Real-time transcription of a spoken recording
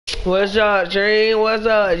What's up, Dream? What's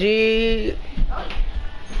up, G?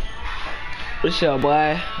 What's up,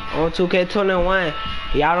 boy? On 2K21.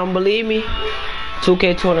 Y'all don't believe me?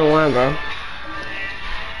 2K21, bro.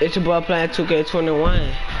 It's your boy playing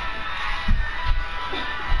 2K21.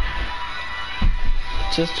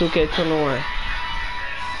 Just 2K21.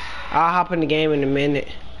 I'll hop in the game in a minute.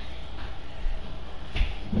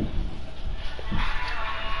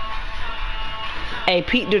 Hey,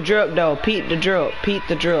 peep the drip though. Peep the drip. Peep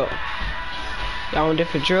the drip. Y'all want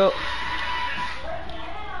different drip?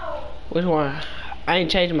 Which one? I ain't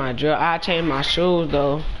changed my drip. I changed my shoes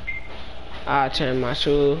though. I changed my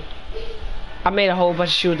shoes. I made a whole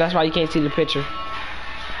bunch of shoes. That's why you can't see the picture.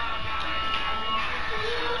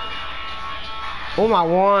 Oh, my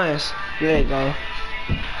ones. There you go.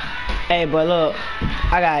 Hey, but look,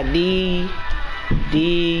 I got these,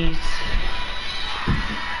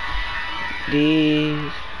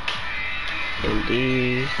 and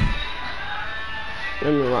these.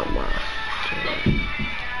 Let me rock mine.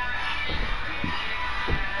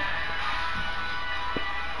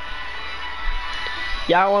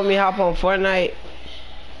 Y'all want me to hop on Fortnite?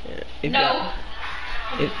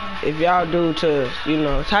 If y'all do, to, you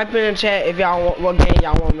know, type in the chat if y'all want what game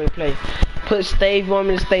y'all want me to play. Put stay if you want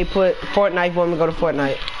me to stay put. Fortnite if you want me to go to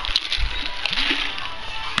Fortnite.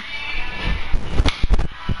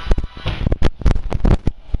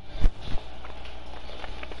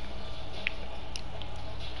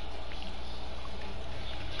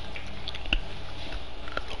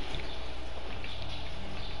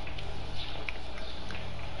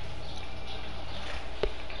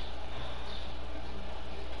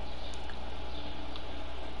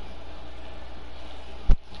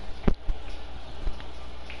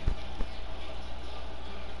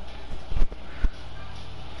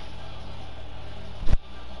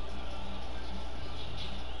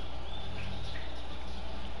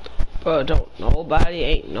 Bro,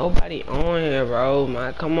 ain't nobody on here, bro,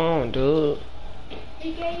 man. Come on, dude.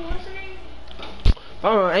 Hey, gang, what's the name?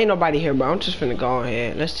 Oh, ain't nobody here, bro. I'm just finna go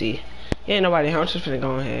ahead. Let's see. Ain't nobody here. I'm just finna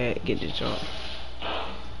go ahead and get this jump.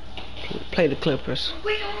 Play the Clippers.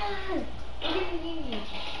 Wait, hold on.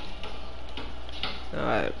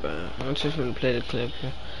 Alright, bro. I'm just finna play the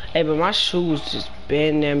Clippers. Hey, but my shoes just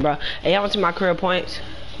bending, bro. Hey, y'all want to see my career points?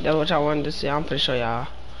 That's what y'all wanted to see. I'm finna show y'all.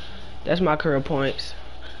 That's my career points.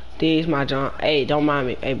 These my jump. Hey, don't mind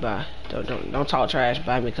me. Hey, bye. Don't talk trash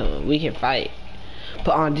about me, cause we can fight.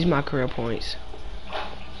 But on these my career points.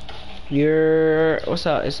 What's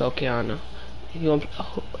up? It's okay, Anna. You want?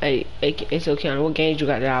 Oh, hey, it's okay, Anna. What games you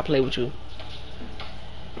got that I play with you?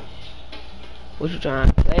 What you trying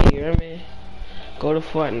to play? You hear me? Go to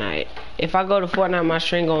Fortnite. If I go to Fortnite, my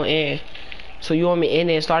string gonna end. So you want me in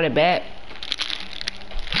there and start it back?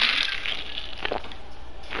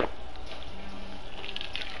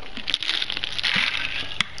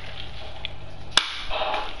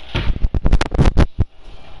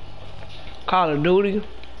 Call of Duty.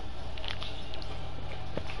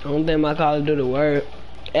 I don't think my Call of Duty work.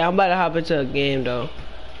 Hey, I'm about to hop into a game though.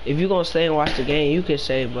 If you gonna stay and watch the game, you can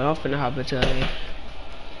stay, but I'm finna hop into a game.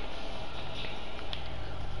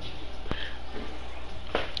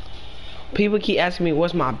 People keep asking me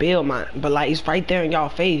what's my build, but like it's right there in y'all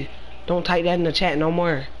face. Don't type that in the chat no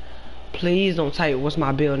more. Please don't type what's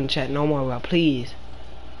my build in the chat no more, bro. Please.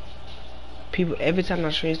 People, every time I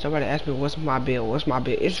stream, somebody asks me what's my build,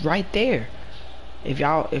 it's right there.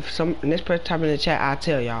 If some next person type in the chat, I'll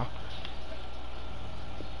tell y'all.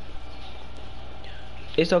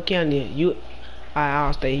 It's okay, Anya.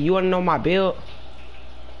 I'll stay. You wanna know my build?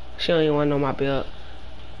 She don't even wanna know my build.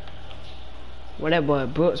 What that boy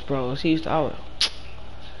Brooks, bro? He used to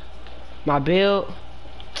my build.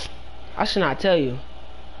 I should not tell you.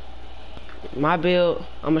 My build.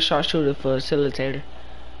 I'm a sharpshooter for facilitator.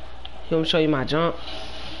 You want me to show you my jump?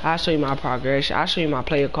 I'll show you my progression. I'll show you my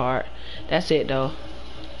player card. That's it though.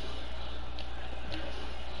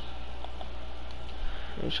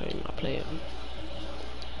 Let me show you my player.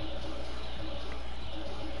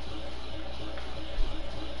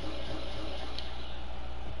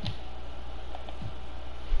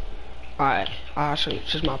 Alright, I'll show you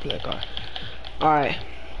just my player card. Alright.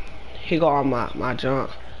 Here go all my jump.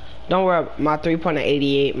 Don't worry, my 3-point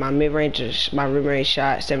 88, my mid-range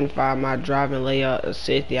shot 75, my driving layup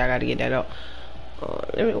 60. I gotta get that up.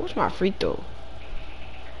 What's my free throw?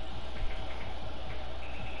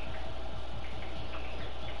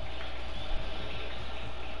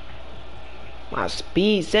 My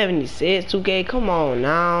speed 76. 2K, come on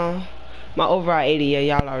now. My overall 80. Yeah,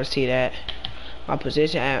 y'all already see that. My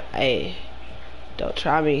position, hey, don't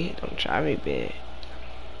try me, big.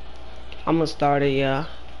 I'm a starter, yeah.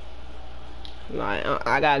 Like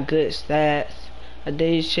I got good stats. I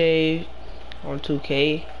did shave on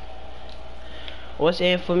 2K. What's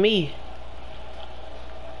in for me?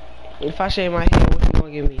 If I shave my head, what you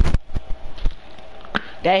gonna give me?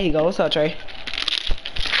 There he go. What's up, Trey?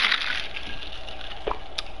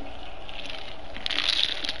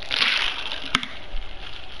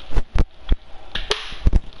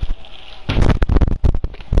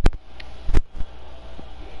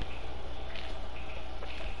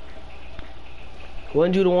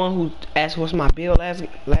 Wasn't you the one who asked what's my build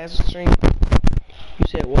last stream? You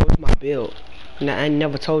said what was my build? And I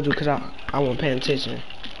never told you because I wasn't paying attention.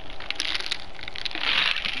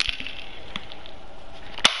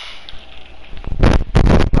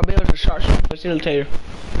 My build is a sharpshooter facilitator.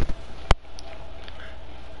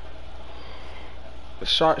 A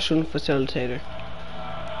sharpshooting facilitator.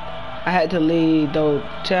 I had to leave though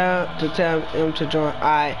to tell him to join.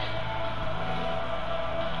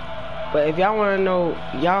 But if y'all wanna know,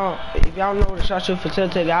 if y'all know the sharpshooter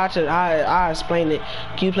facilitator, I'll explain it.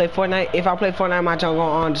 Can you play Fortnite? If I play Fortnite, my channel going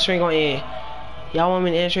on, the stream gonna end. Y'all want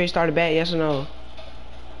me to end stream started back? Yes or no?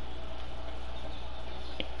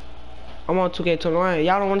 I'm on 2K21.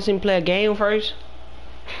 Y'all don't want to see me play a game first?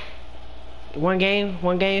 One game?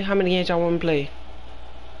 How many games y'all want me to play?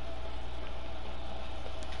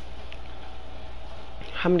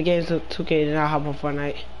 How many games of 2K did I hop on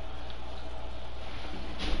Fortnite?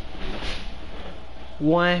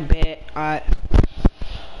 One bet. Alright.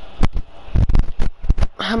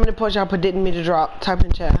 How many points y'all predicting me to drop? Type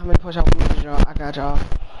in chat. How many points y'all want me to drop? I got y'all.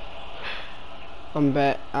 I'm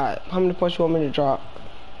back. Alright. How many points you want me to drop?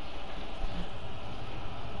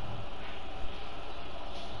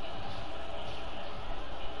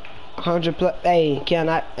 +100. Hey,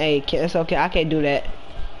 it's okay. I can't do that.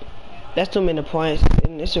 That's too many points.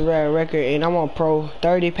 And it's a rare record. And I'm on pro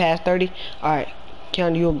 30, past 30. Alright.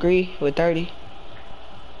 Keon, do you agree with 30?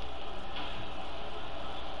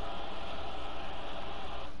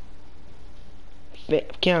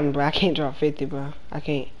 Keon, bro, I can't drop 50, bro. I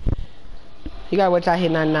can't. You gotta wait till I hit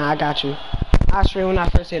 99. I got you. I'll stream when I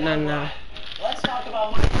first hit 99. Let's talk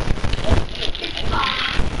about my 21.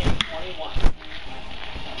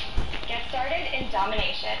 Get started in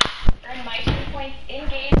domination. Earn mighty points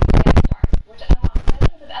in-game Get Start, which unlocks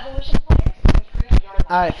dozens of evolution players to improve your life.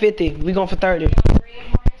 Alright, 50. We going for 30. Triple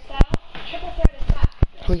threat attack.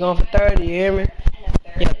 We going for 30, you hear me?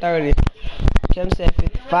 Yeah, 30. Kim said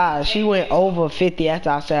 55. She went over 50 after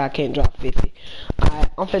I said I can't drop 50. Alright,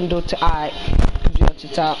 I'm finna do it. Alright, you up to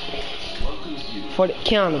top. For the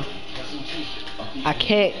counter. I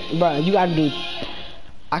can't, bro. You gotta do.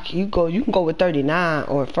 You can go with 39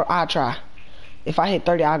 or I'll try. If I hit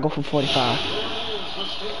 30, I'll go for 45.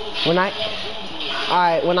 When I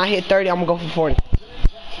hit 30, I'm gonna go for 40.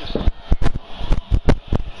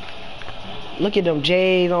 Look at them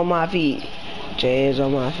J's on my feet. J's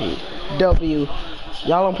on my feet. W.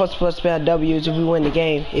 Y'all don't supposed to spell W's if we win the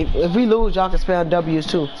game. If we lose, y'all can spell W's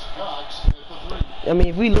too. I mean,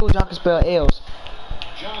 if we lose, y'all can spell L's.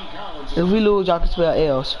 If we lose, y'all can spell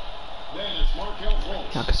L's.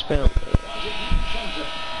 Y'all can spell.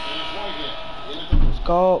 Let's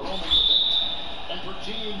go.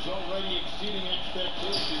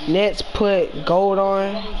 Nets put gold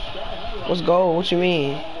on. What's gold? What you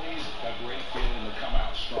mean?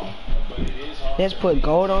 Nets put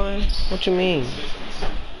gold on? What you mean?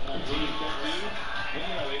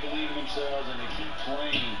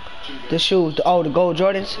 The shoes. Oh, the gold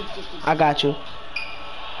Jordans? I got you.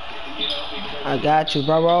 I got you,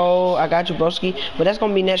 bro. I got you, broski. But that's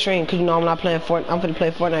gonna be next stream, cause you know I'm not playing Fortnite. I'm finna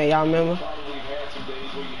play Fortnite. Y'all remember?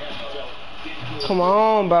 Come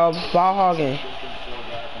on, bro. Ball hogging.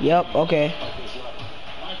 Yep. Okay.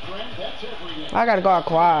 I gotta go out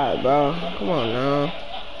quad, bro. Come on now.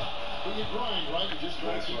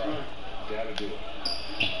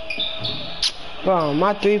 Bro,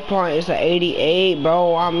 my 3-point is an 88,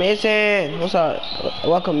 bro. I'm missing. What's up?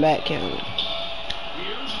 Welcome back, Kevin.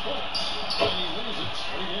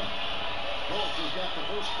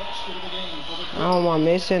 Oh, I'm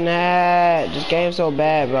missing that. This game's so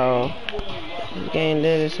bad, bro. This game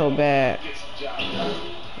literally so bad.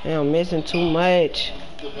 Man, I'm missing too much.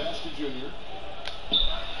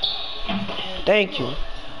 Thank you.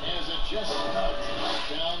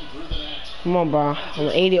 Come on, bro. I'm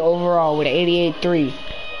 80 overall with an 88-3.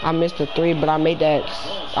 I missed a 3, but I made that.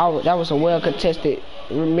 That was a well-contested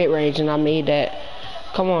mid-range, and I made that.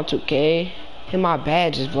 Come on, 2K. Hit my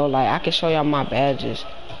badges, bro. Like, I can show y'all my badges.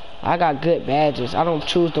 I got good badges. I don't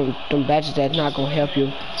choose them badges that's not gonna help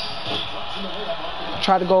you.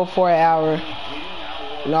 Try to go for an hour.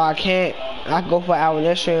 No, I can't. I can go for an hour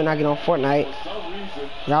next year and I get on Fortnite.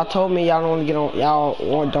 Y'all told me y'all don't want to get on.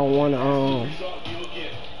 Don't want to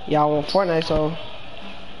y'all want Fortnite, so.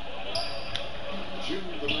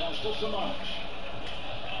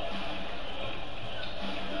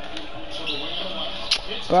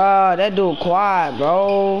 Bro, that dude quiet,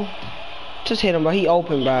 bro. Just hit him, bro. He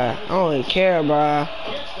open, bro. I don't even care, bro.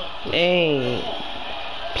 Dang.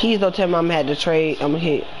 Please don't tell me I'm gonna have to trade. I'm gonna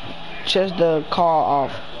hit just the car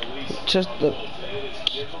off. Just the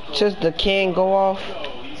can go off.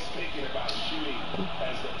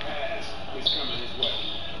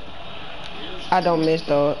 I don't miss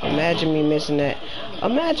though. Imagine me missing that.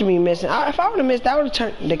 Imagine me missing. If I would have missed, I would have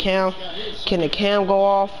turned the cam. Can the cam go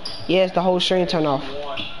off? Yes, the whole screen turn off.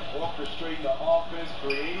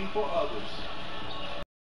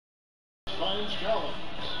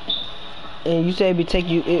 And you say it be take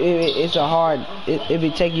you. It's a hard. It be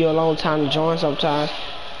take you a long time to join sometimes.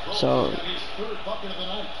 So. I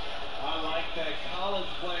like that. Collins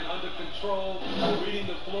playing under control, reading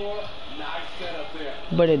the floor. Nice setup there.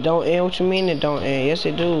 But it don't end. What you mean it don't end? Yes,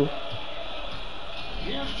 it do.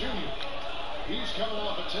 Here's Junior. He's coming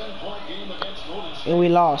off a 10-point game against Golden State. And we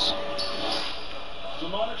lost.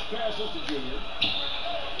 Samanich passes to Junior.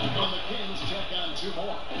 And the Kings check on 2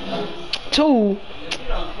 more. 2.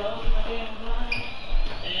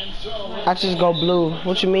 And so I just go blue.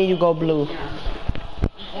 What you mean you go blue?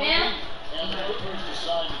 Yeah. and the Clippers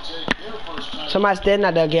decide to take their first time. Somebody standing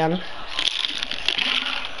out there, Gianna.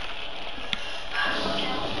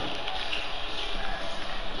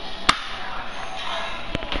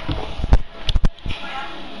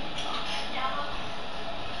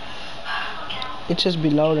 It just be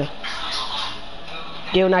loading.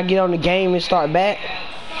 Then when I get on the game and start back.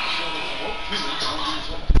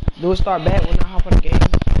 Do it start back when I hop on the game?